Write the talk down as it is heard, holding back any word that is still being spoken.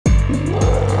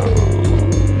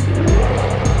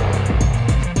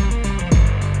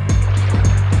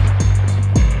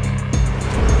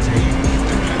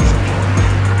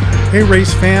Hey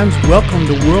race fans, welcome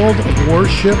to World of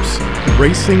Warships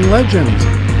Racing Legends.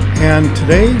 And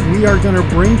today we are going to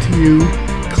bring to you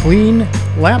clean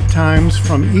lap times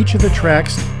from each of the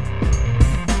tracks.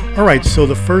 Alright, so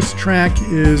the first track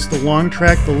is the long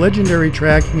track, the legendary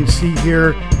track. You can see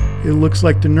here it looks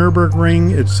like the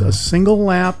Nürburgring. It's a single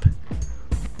lap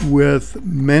with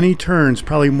many turns,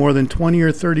 probably more than 20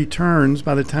 or 30 turns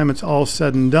by the time it's all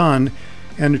said and done.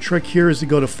 And the trick here is to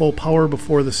go to full power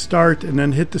before the start and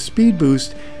then hit the speed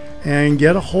boost and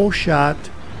get a whole shot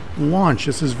launch.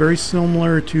 This is very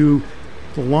similar to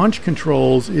the launch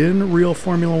controls in real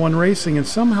Formula One racing, and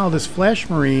somehow this Flash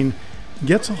Marine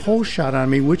gets a whole shot on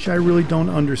me, which I really don't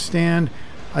understand.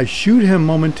 I shoot him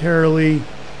momentarily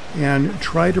and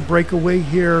try to break away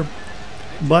here,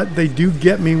 but they do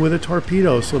get me with a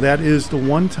torpedo. So that is the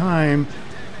one time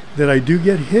that I do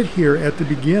get hit here at the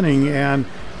beginning, and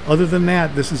other than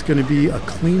that, this is going to be a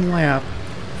clean lap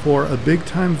for a big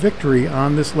time victory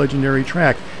on this legendary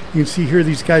track. You can see here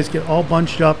these guys get all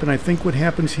bunched up, and I think what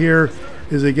happens here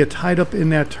is they get tied up in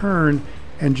that turn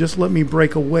and just let me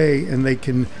break away, and they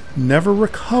can never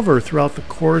recover throughout the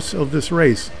course of this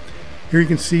race. Here you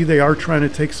can see they are trying to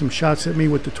take some shots at me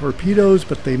with the torpedoes,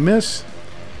 but they miss.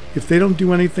 If they don't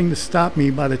do anything to stop me,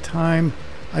 by the time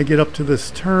I get up to this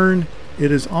turn, it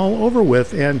is all over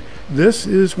with. And this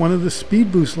is one of the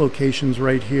speed boost locations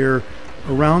right here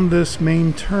around this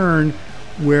main turn,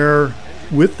 where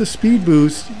with the speed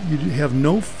boost you have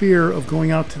no fear of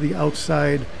going out to the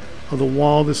outside of the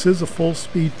wall. This is a full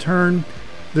speed turn.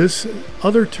 This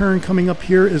other turn coming up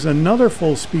here is another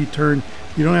full speed turn.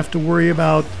 You don't have to worry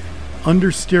about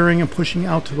understeering and pushing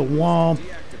out to the wall.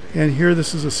 And here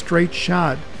this is a straight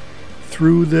shot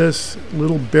through this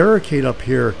little barricade up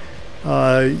here.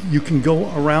 You can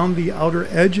go around the outer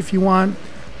edge if you want,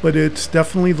 but it's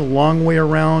definitely the long way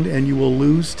around and you will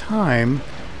lose time.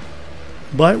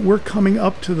 But we're coming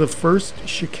up to the first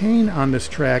chicane on this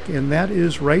track, and that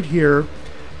is right here.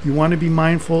 You want to be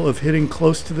mindful of hitting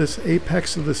close to this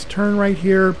apex of this turn right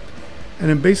here, and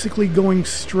then basically going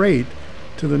straight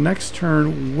to the next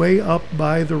turn way up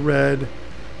by the red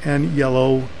and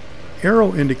yellow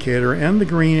arrow indicator and the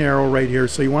green arrow right here.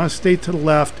 So you want to stay to the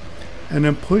left and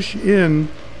then push in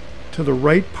to the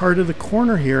right part of the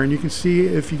corner here, and you can see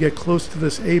if you get close to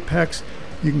this apex,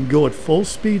 you can go at full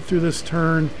speed through this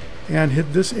turn and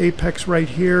hit this apex right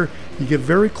here. You get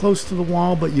very close to the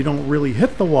wall, but you don't really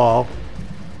hit the wall.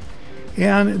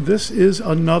 And this is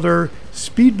another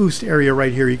speed boost area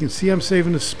right here. You can see I'm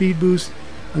saving the speed boost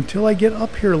until I get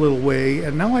up here a little way,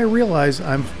 and now I realize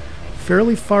I'm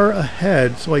fairly far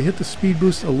ahead, so I hit the speed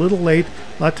boost a little late.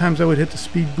 A lot of times I would hit the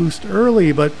speed boost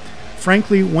early, but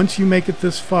frankly, once you make it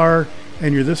this far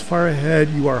and you're this far ahead,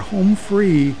 you are home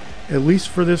free, at least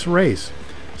for this race.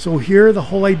 So here the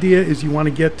whole idea is you want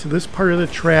to get to this part of the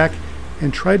track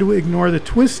and try to ignore the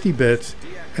twisty bits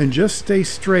and just stay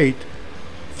straight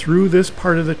through this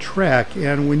part of the track.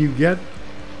 And when you get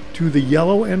to the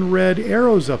yellow and red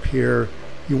arrows up here,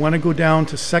 you want to go down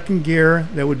to second gear.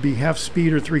 That would be half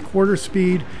speed or 3/4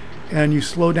 speed, and you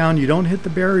slow down. You don't hit the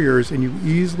barriers and you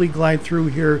easily glide through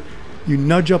here. You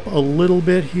nudge up a little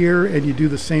bit here and you do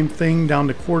the same thing down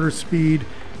to quarter speed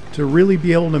to really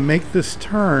be able to make this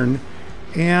turn,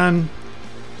 and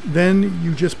then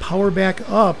you just power back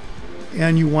up,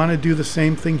 and you want to do the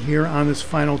same thing here on this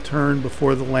final turn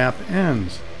before the lap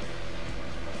ends.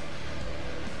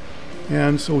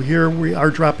 And so here we are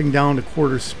dropping down to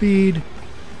quarter speed,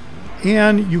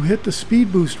 and you hit the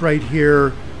speed boost right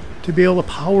here to be able to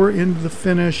power into the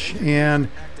finish, and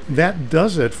that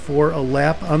does it for a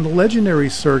lap on the legendary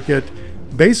circuit,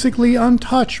 basically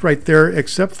untouched right there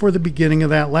except for the beginning of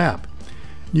that lap.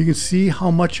 You can see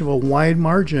how much of a wide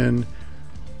margin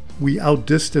we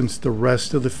outdistanced the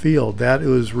rest of the field. That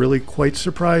was really quite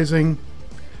surprising.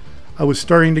 I was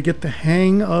starting to get the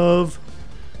hang of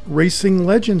racing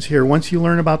legends here. Once you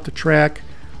learn about the track,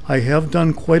 I have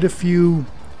done quite a few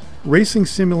racing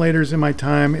simulators in my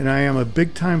time, and I am a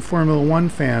big time Formula One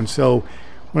fan. So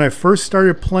when I first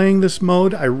started playing this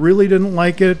mode, I really didn't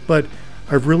like it, but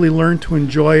I've really learned to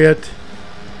enjoy it.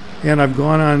 And I've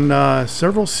gone on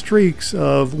several streaks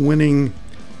of winning,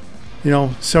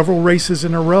 several races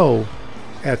in a row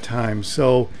at times.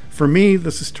 So for me,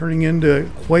 this is turning into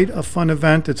quite a fun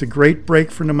event. It's a great break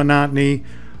from the monotony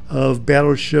of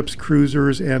battleships,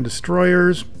 cruisers, and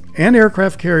destroyers, and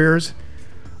aircraft carriers.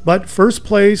 But first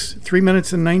place, 3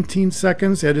 minutes and 19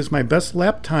 seconds. That is my best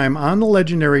lap time on the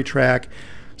legendary track.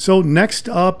 So next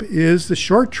up is the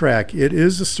short track. It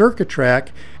is a circuit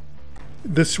track.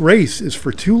 This race is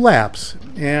for 2 laps,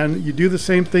 and you do the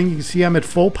same thing. You can see I'm at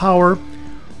full power.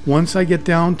 Once I get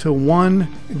down to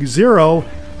 1-0,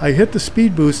 I hit the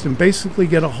speed boost and basically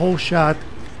get a whole shot.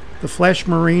 The Flash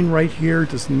Marine right here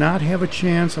does not have a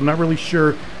chance. I'm not really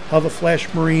sure how the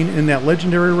Flash Marine in that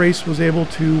legendary race was able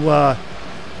to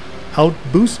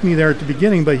out-boost me there at the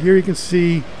beginning, but here you can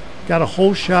see, got a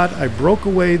whole shot. I broke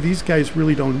away. These guys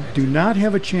really do not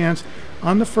have a chance.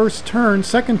 On the first turn,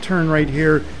 second turn right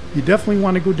here, you definitely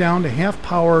want to go down to half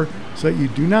power so that you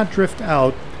do not drift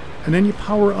out, and then you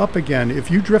power up again.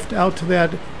 If you drift out to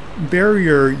that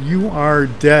barrier, you are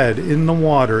dead in the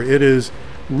water. It is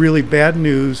really bad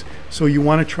news, so you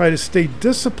want to try to stay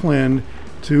disciplined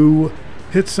to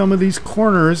hit some of these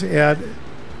corners at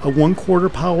a 1/4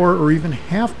 power or even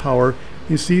half power.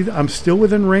 You see, I'm still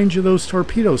within range of those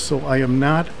torpedoes, so I am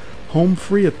not home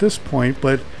free at this point,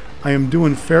 but I am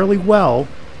doing fairly well.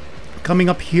 Coming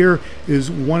up here is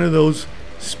one of those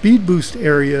speed boost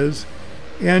areas,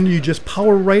 and you just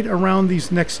power right around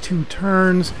these next 2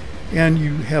 turns, and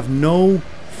you have no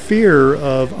fear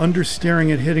of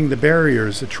understeering and hitting the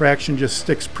barriers. The traction just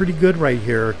sticks pretty good right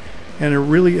here, and it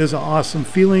really is an awesome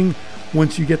feeling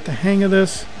once you get the hang of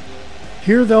this.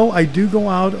 Here though, I do go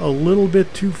out a little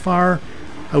bit too far.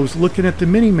 I was looking at the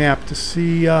mini map to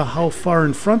see how far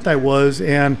in front I was,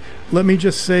 and let me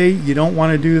just say, you don't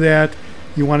want to do that.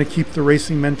 You want to keep the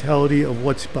racing mentality of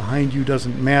what's behind you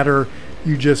doesn't matter.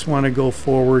 You just want to go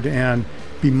forward and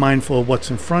be mindful of what's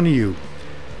in front of you.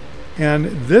 And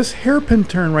this hairpin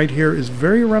turn right here is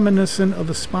very reminiscent of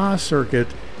the Spa circuit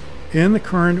in the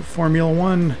current Formula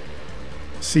One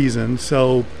season.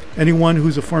 So anyone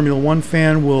who's a Formula One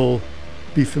fan will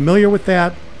be familiar with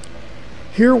that.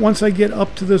 Here, once I get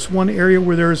up to this one area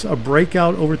where there's a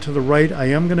breakout over to the right, I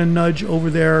am going to nudge over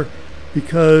there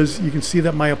because you can see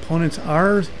that my opponents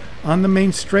are on the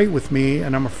main straight with me,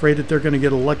 and I'm afraid that they're going to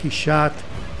get a lucky shot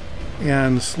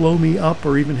and slow me up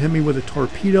or even hit me with a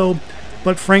torpedo.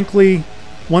 But frankly,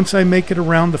 once I make it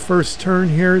around the first turn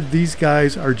here, these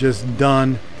guys are just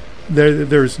done.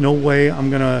 There's no way I'm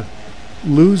going to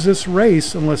lose this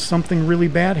race unless something really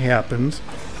bad happens.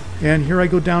 And here I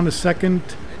go down to second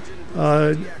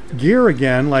gear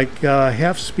again, like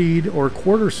half speed or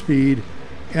quarter speed,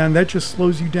 and that just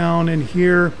slows you down. And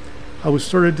here I was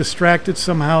sort of distracted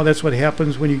somehow. That's what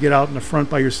happens when you get out in the front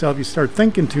by yourself. You start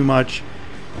thinking too much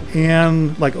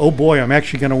and like, oh boy, I'm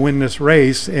actually going to win this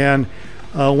race. And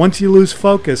once you lose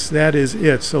focus, that is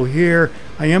it. So here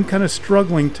I am kind of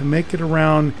struggling to make it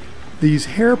around these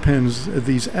hairpins,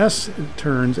 these S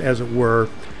turns as it were.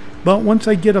 But once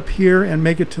I get up here and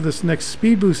make it to this next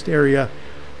speed boost area,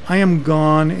 I am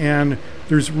gone, and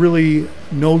there's really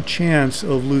no chance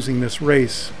of losing this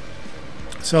race.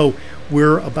 So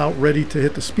we're about ready to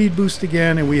hit the speed boost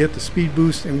again, and we hit the speed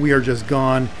boost and we are just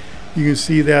gone. You can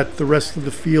see that the rest of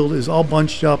the field is all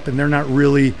bunched up and they're not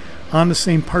really on the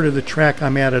same part of the track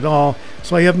I'm at all.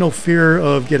 So I have no fear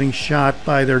of getting shot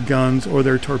by their guns or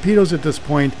their torpedoes at this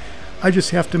point. I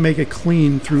just have to make it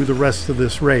clean through the rest of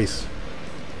this race.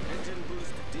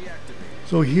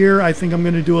 So here I think I'm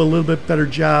going to do a little bit better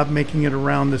job making it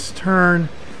around this turn.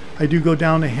 I do go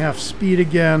down to half speed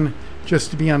again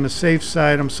just to be on the safe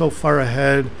side. I'm so far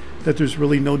ahead that there's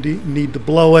really no need to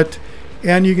blow it.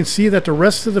 And you can see that the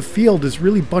rest of the field is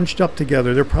really bunched up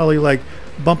together. They're probably like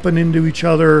bumping into each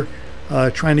other,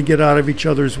 trying to get out of each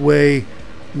other's way,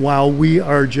 while we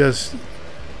are just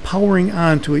powering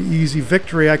on to an easy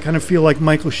victory. I kind of feel like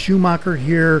Michael Schumacher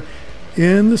here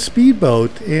in the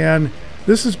speedboat, and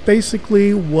this is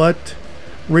basically what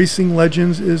Racing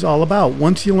Legends is all about.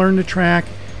 Once you learn the track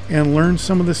and learn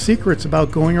some of the secrets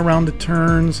about going around the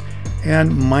turns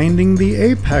and minding the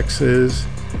apexes,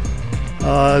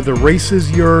 the race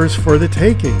is yours for the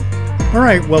taking. All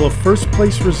right, well, a first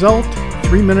place result,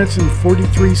 3 minutes and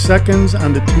 43 seconds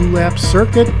on the 2-lap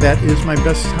circuit. That is my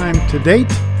best time to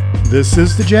date. This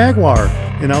is the Jaguar,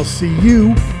 and I'll see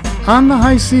you on the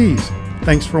high seas.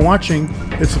 Thanks for watching,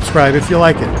 and subscribe if you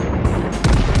like it.